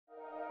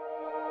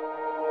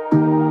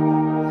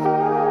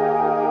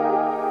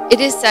It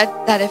is said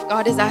that if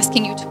God is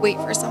asking you to wait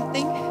for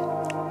something,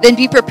 then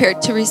be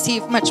prepared to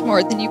receive much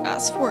more than you've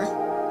asked for.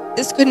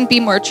 This couldn't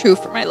be more true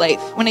for my life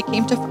when it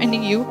came to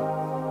finding you.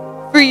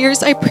 For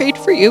years, I prayed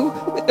for you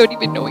without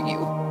even knowing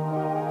you.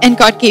 And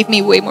God gave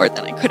me way more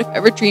than I could have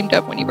ever dreamed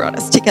of when He brought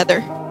us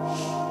together.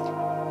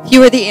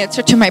 You are the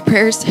answer to my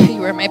prayers.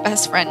 You are my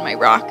best friend, my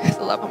rock,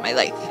 the love of my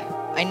life.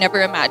 I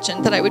never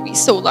imagined that I would be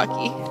so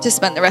lucky to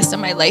spend the rest of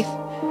my life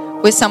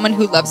with someone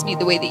who loves me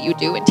the way that you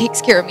do and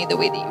takes care of me the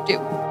way that you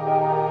do.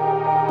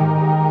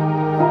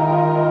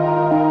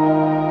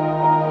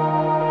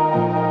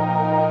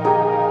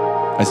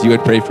 As you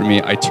had prayed for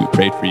me, I too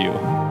prayed for you,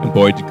 and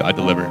boy, did God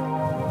deliver.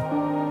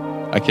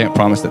 I can't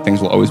promise that things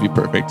will always be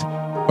perfect,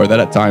 or that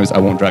at times I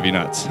won't drive you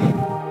nuts,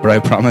 but I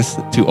promise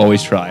to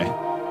always try,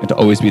 and to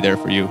always be there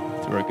for you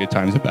through our good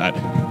times and bad.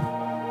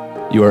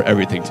 You are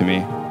everything to me,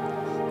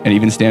 and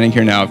even standing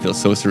here now, it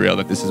feels so surreal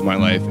that this is my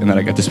life, and that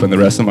I get to spend the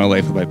rest of my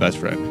life with my best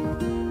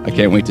friend. I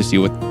can't wait to see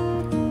what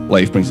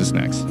life brings us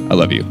next. I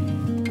love you.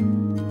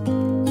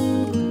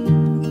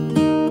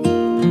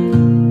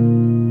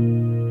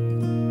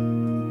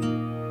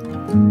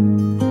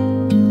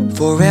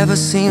 Forever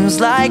seems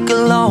like a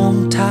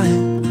long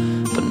time,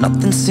 but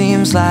nothing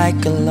seems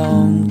like a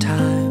long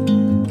time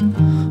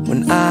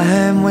when I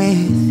am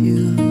with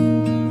you.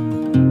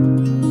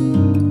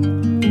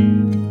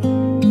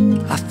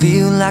 I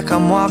feel like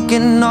I'm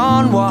walking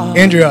on water.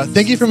 Andrea,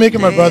 thank you for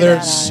making my brother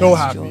so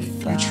happy.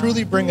 You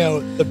truly bring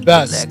out the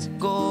best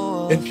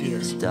in Peter.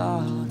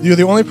 You're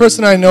the only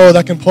person I know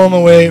that can pull him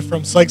away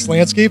from Sykes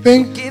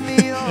Landscaping,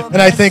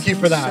 and I thank you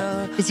for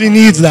that, because he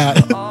needs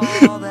that.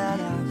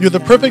 You're the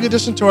perfect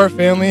addition to our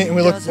family, and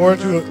we look forward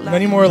to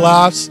many more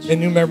laughs and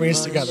new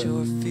memories together.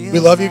 We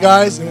love you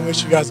guys, and we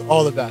wish you guys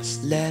all the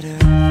best. Let her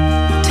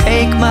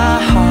take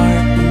my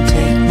heart and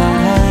take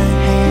my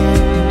hand.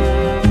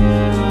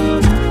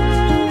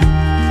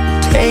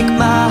 Take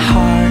my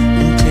heart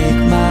and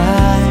take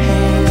my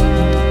hand.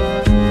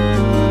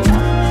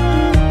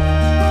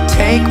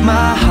 Take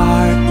my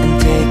heart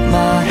and take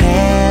my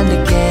hand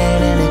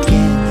again and again.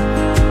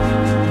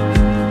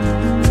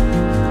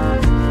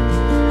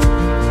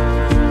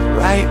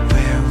 Right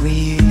where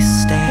we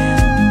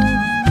stand.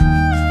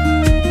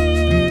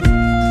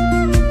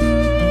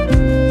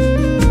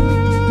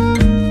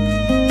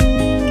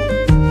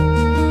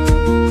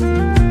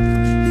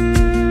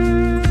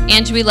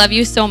 Ange, we love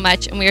you so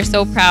much, and we are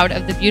so proud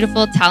of the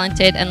beautiful,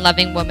 talented, and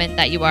loving woman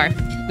that you are.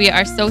 We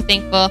are so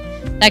thankful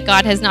that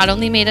God has not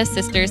only made us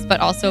sisters, but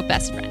also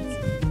best friends.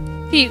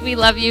 Pete, we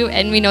love you,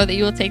 and we know that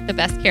you will take the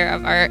best care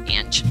of our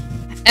Ange.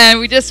 And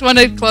we just want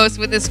to close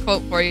with this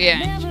quote for you,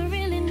 Ange.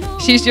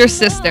 She's your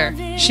sister.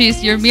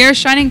 She's your mirror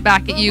shining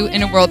back at you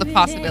in a world of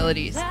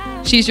possibilities.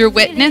 She's your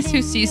witness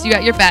who sees you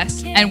at your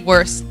best and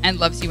worst and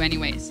loves you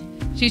anyways.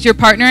 She's your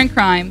partner in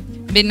crime,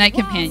 midnight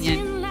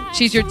companion.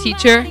 She's your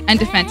teacher and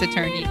defense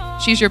attorney.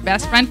 She's your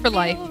best friend for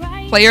life,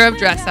 player of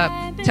dress up,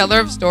 teller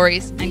of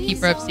stories, and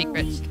keeper of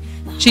secrets.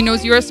 She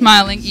knows you are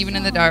smiling even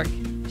in the dark.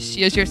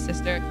 She is your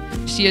sister.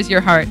 She is your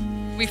heart.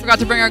 We forgot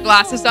to bring our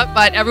glasses up,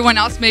 but everyone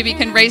else maybe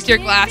can raise your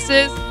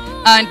glasses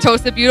and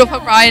toast the beautiful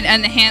bride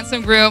and the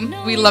handsome groom.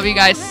 We love you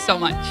guys so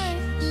much.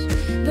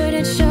 But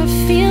it sure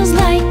feels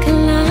like a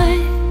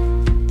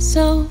lie.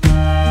 So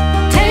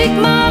take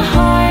my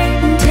heart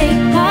and take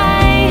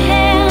my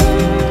hand.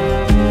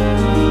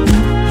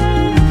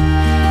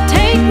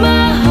 Take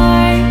my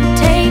heart,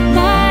 take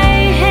my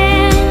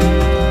hand.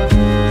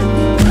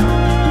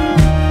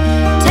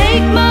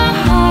 Take my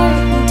heart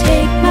and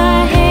take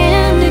my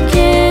hand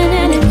again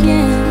and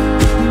again.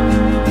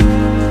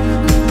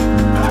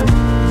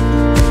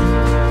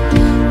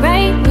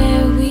 Right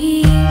where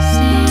we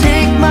stand.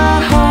 Take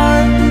my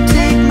heart and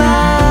take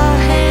my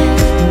hand.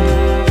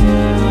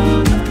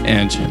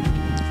 Ange,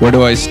 where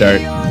do I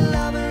start?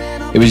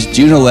 It was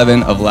June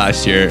 11 of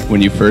last year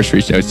when you first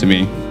reached out to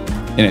me,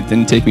 and it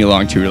didn't take me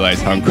long to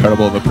realize how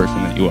incredible of a person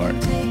that you are.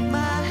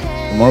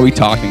 The more we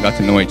talked and got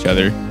to know each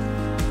other,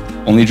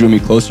 only drew me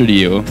closer to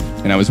you,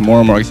 and I was more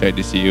and more excited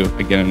to see you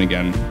again and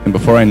again. And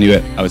before I knew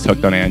it, I was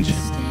hooked on Ange.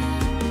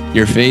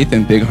 Your faith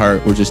and big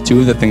heart were just two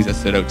of the things that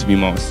stood out to me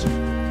most,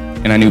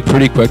 and I knew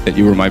pretty quick that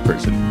you were my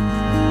person.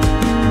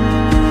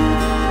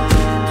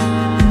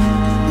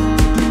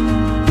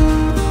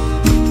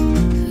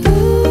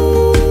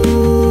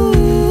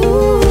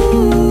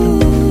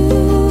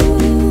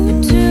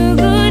 Too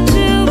good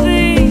to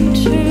be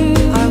true.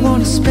 I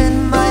wanna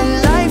spend my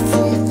life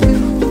with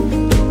you.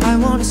 I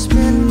wanna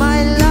spend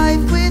my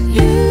life with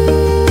you.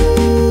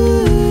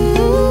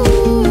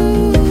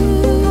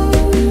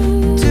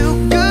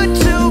 Too good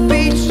to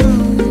be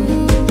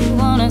true.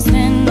 Wanna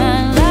spend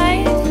my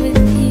life with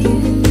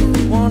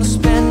you. Wanna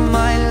spend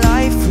my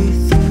life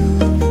with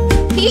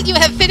you. Pete, you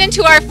have fit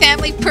into our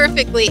family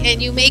perfectly,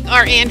 and you make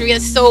our Andrea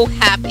so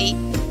happy.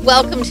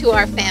 Welcome to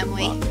our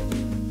family.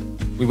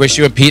 We wish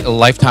you and Pete a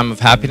lifetime of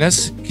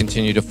happiness.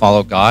 Continue to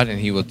follow God, and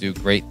He will do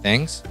great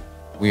things.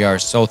 We are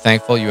so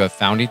thankful you have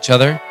found each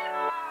other.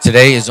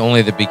 Today is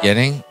only the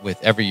beginning.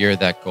 With every year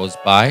that goes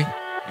by,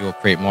 you will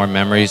create more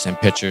memories and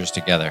pictures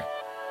together.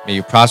 May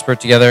you prosper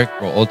together,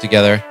 grow old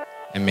together,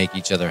 and make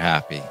each other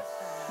happy.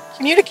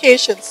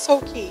 Communication's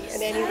so key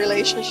in any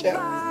relationship.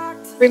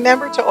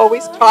 Remember to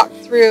always talk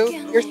through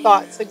your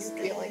thoughts and your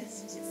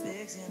feelings.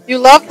 You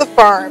love the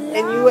farm,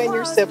 and you and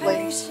your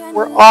siblings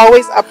were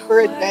always up for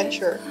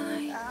adventure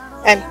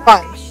and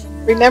fun.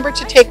 Remember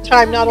to take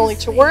time not only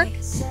to work,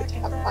 but to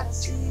have fun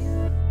too.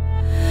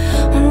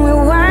 When we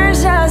weren't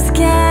just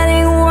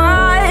getting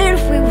what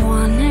we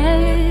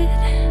wanted,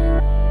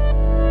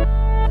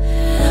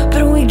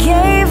 but we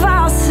gave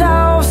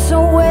ourselves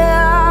so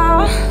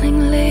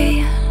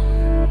willingly.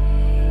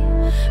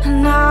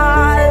 And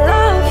I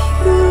love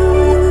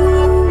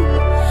you,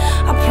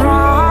 I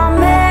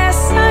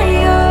promise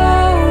I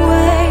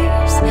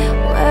always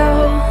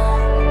will.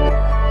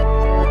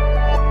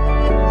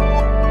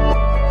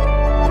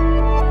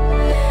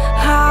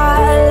 I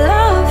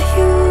love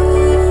you,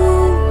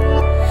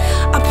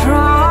 I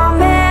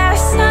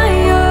promise I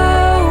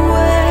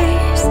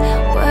always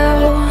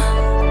will.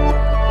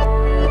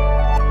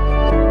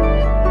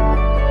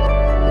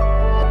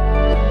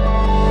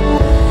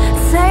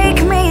 Take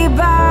me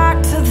back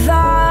to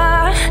the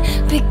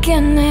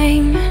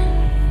beginning,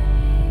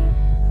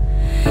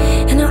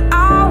 and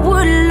I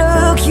would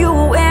look you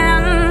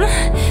in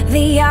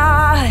the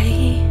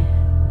eye.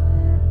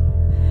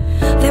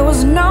 There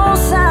was no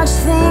such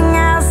thing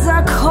as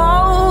a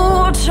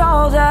cold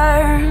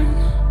shoulder,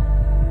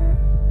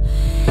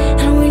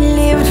 and we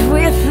lived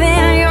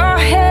within your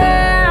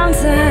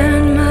hands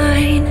and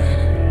mine.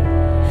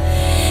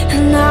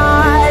 And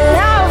I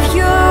love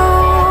you,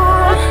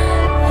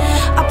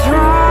 I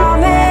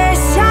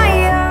promise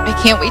I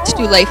can't wait to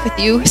do life with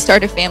you,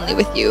 start a family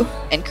with you,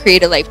 and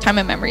create a lifetime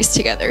of memories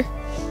together.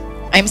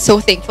 I am so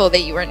thankful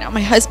that you are now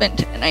my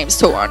husband, and I am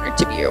so honored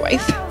to be your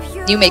wife.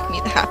 You make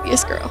me the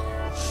happiest girl.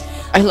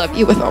 I love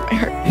you with all my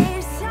heart.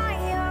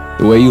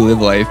 The way you live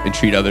life and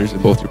treat others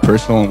in both your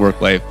personal and work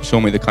life show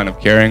me the kind of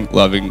caring,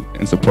 loving,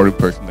 and supportive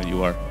person that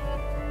you are.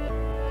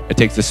 It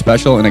takes a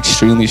special and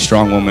extremely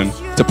strong woman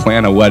to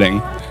plan a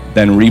wedding,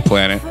 then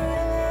replan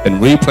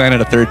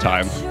it a third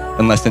time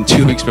in less than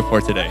 2 weeks before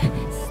today.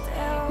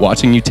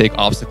 Watching you take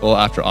obstacle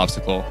after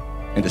obstacle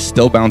and to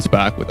still bounce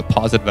back with a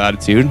positive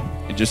attitude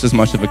and just as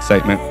much of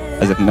excitement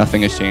as if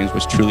nothing has changed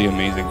was truly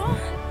amazing.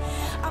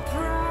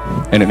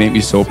 And it made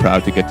me so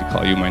proud to get to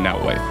call you my now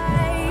wife.